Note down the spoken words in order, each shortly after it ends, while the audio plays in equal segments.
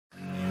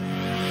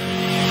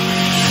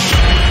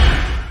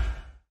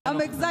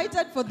I'm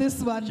excited for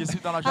this one. Je suis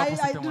dans la joie pour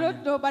ce I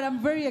don't know, but I'm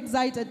very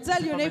excited.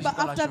 Tell your neighbor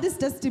after this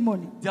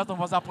testimony. Dis à ton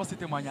voisin après ce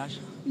témoignage.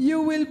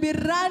 You will be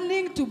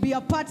running to be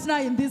a partner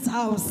in this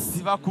house.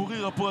 Tu vas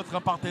courir pour être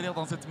un partenaire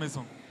dans cette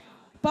maison.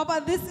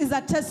 Papa, this is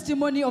a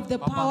testimony of the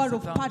power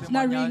of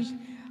partnering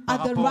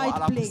at the right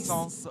place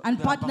and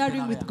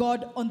partnering with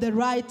God on the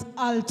right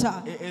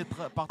altar.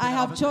 I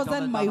have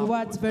chosen my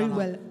words very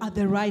well, at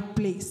the right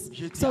place.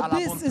 So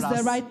this is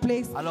the right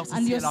place,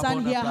 and your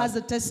son here has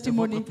a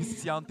testimony.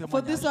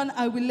 For this one,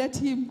 I will let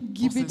him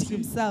give it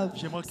himself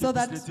so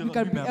that we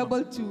can be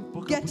able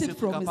to get it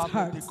from his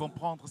heart.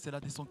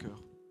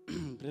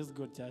 Praise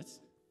God, church.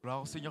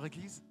 Gloire au Seigneur,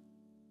 Église.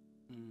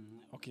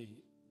 Okay,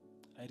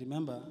 I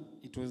remember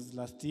it was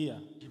last year.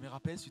 Je me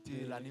rappelle,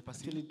 c'était l'année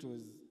passée. Actually, it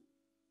was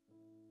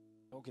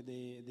okay.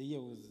 The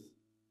year was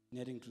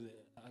nearing to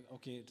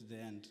the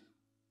end.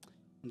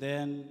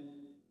 Then,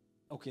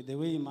 okay, the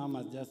way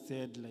Mama just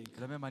said, like, de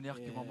la même manière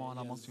que maman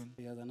l'a mentionné.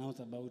 He has announced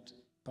about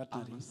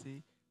partnering.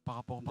 Annoncé par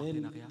rapport au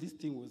Then partenariat. this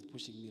thing was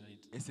pushing me right.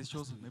 Et ces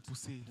choses me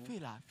poussaient.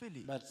 Fais-la,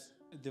 fais-les. But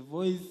the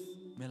voice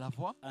Mais la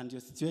voix and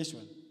your situation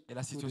et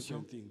la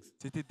situation, things.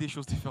 c'était des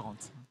choses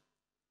différentes.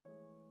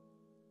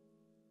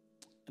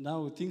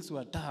 Now things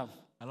were tough.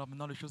 Alors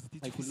maintenant, les choses étaient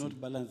I could difficiles. not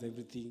balance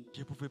everything. Je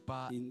ne pouvais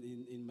pas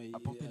in my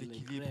apporter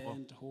l'équilibre. like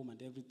rent, home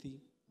and everything.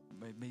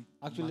 Mais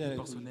Actually, ma vie I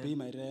could personnelle. pay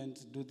my rent,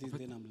 do this, En fait,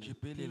 then I'm je like,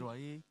 paye les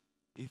loyers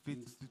et fais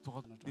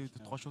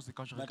trois choses et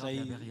quand je But regarde,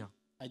 il n'y avait rien.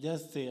 I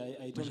just say,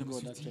 I told je me God,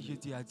 suis dit, actually, j'ai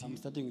dit à Dieu, I'm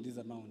starting with this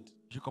amount.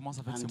 Je commence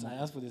avec ce And I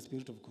montant. asked for the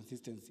spirit of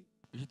consistency.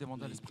 J'ai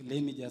demandé à Like, l'esprit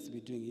let me just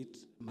be doing it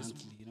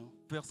monthly, you know.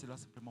 faire cela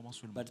simplement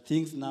mensuellement. But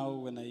things now,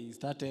 when I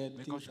started,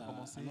 Mais quand things j'ai are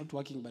commencé, not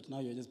working, but now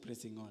you're just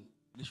pressing on.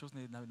 Les choses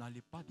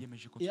n'allaient pas bien, mais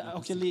je continue. Yeah,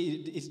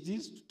 actually, it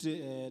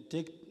didn't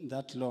take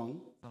that long.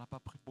 Ça n'a pas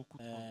pris beaucoup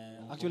de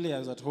temps. Actually, I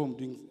was at home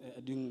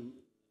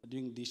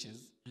doing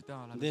dishes. J'étais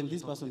à la Then maison, this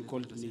j'étais en person train de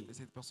called laisser. me. Et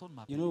cette personne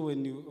m'a You appelé. know,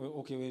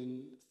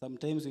 when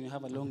sometimes when you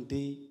have a long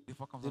day, Des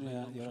fois, quand vous then avez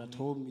une longue you're at journée,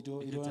 home, you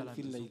et que tu es à don't la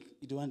feel maison, like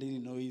you don't want any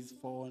noise,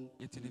 phone,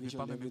 et tu ne veux television,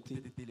 pas même écouter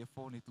everything. des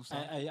téléphones et tout ça.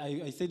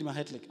 I said in my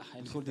head like,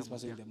 I'll Je call me this suis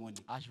person in dit, the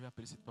morning. je vais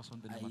appeler cette personne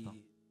demain I matin.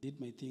 did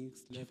my things,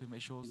 J'ai left fait mes in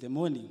choses the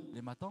morning.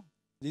 les matins.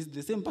 This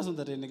the same person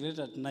that I neglected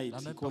at night. La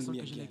He même called personne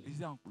me que j'ai again.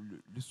 négligée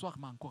le soir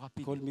m'a encore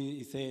appelé. Called me.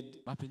 He said,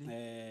 M'a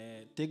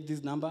appelé. take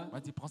this number. M'a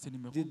dit, prends ces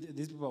numéros.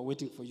 These people are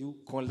waiting for you.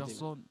 Call them.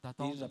 Personne There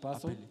t'attend. is a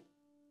person Appelle.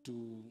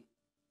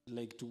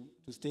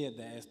 to stay at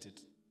the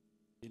estate.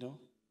 You know.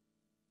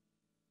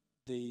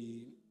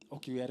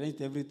 We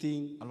arranged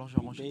everything. Alors j'ai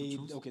We arrangé paid,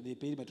 toutes choses. okay, they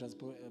paid my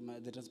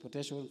the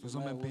transportation Ils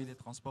from ont where, même payé les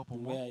transports pour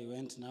moi. where I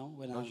went now,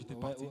 Là où j'étais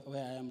parti.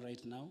 where I am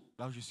right now.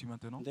 Là où je suis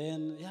maintenant.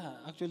 Then, yeah,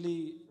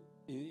 actually,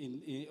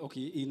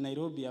 in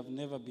Nairobi, I've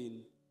never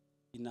been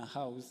in a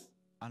house,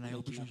 À like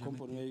Nairobi, in je a n'ai jamais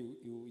compound été.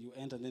 where you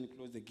enter and then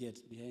close the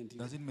gate behind you.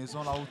 Dans une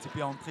maison là où tu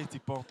peux entrer, tu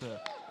portes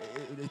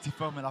et tu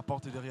fermes la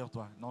porte derrière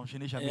toi. Non, je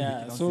n'ai jamais Yeah,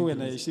 vécu dans so une when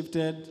I maison.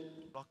 shifted,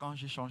 Alors quand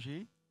j'ai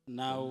changé,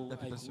 now,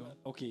 d'habitation.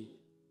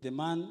 the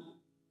man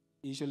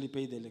usually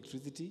pays the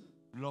electricity,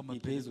 l'homme He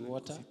paye pays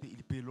water. l'électricité,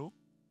 il paye l'eau.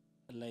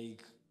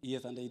 like,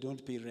 yes, and I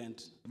don't pay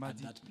rent Il m'a at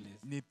dit, that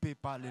place. ne paye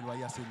pas les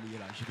loyers à ce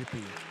lieu-là, je vais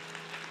payer.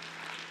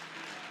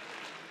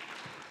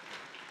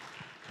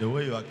 The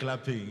way you are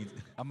clapping,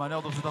 La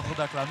manière dont vous êtes en train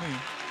d'acclamer.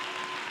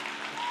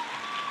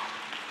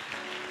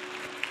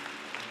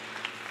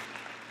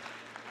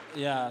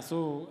 Yeah,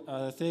 so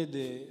I said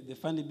the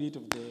funny bit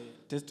of the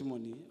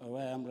testimony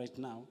where I am right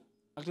now.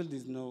 Actually,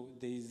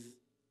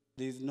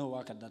 there is no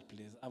work at that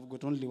place. I've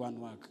got only one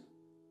work.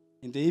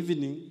 In the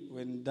evening,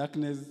 when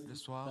darkness Le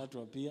soir, starts to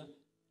appear,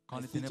 quand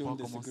I les switch ténèbres on ont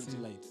the commencé, security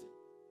lights.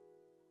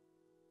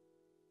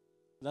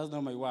 That's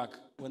not my work.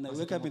 When I ça,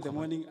 wake c'était up mon in the travail.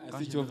 morning, I Quand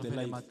switch je me off the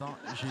réveille le lights. matin,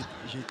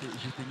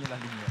 j'éteignais la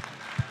lumière.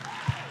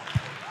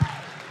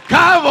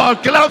 come on,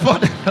 clap for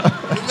them.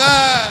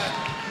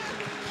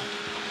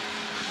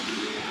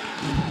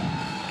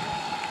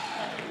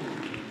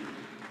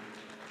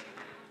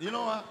 You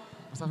know what?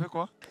 Vous savez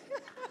quoi?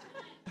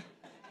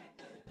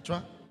 Tu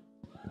vois?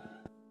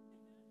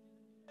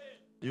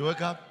 You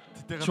wake up,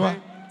 Tu te tu vois?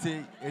 réveilles,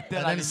 tu éteins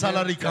And la then lumière,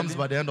 salary tu comes allumes,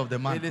 by the end of the et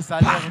month. le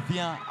salaire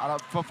vient à la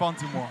fin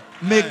du mois.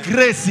 May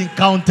grace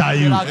encounter C'est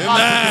you. la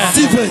grâce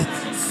de Dieu.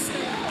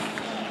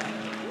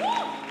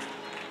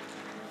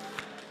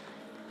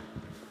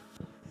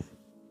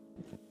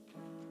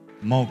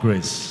 More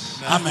grace.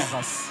 Amen.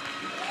 Grâce.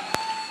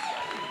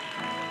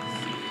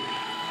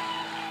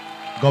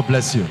 God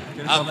bless you.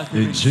 Que le Seigneur te In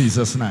bénisse.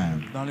 Jesus'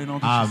 name. Dans le nom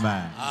de Jésus.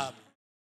 Amen.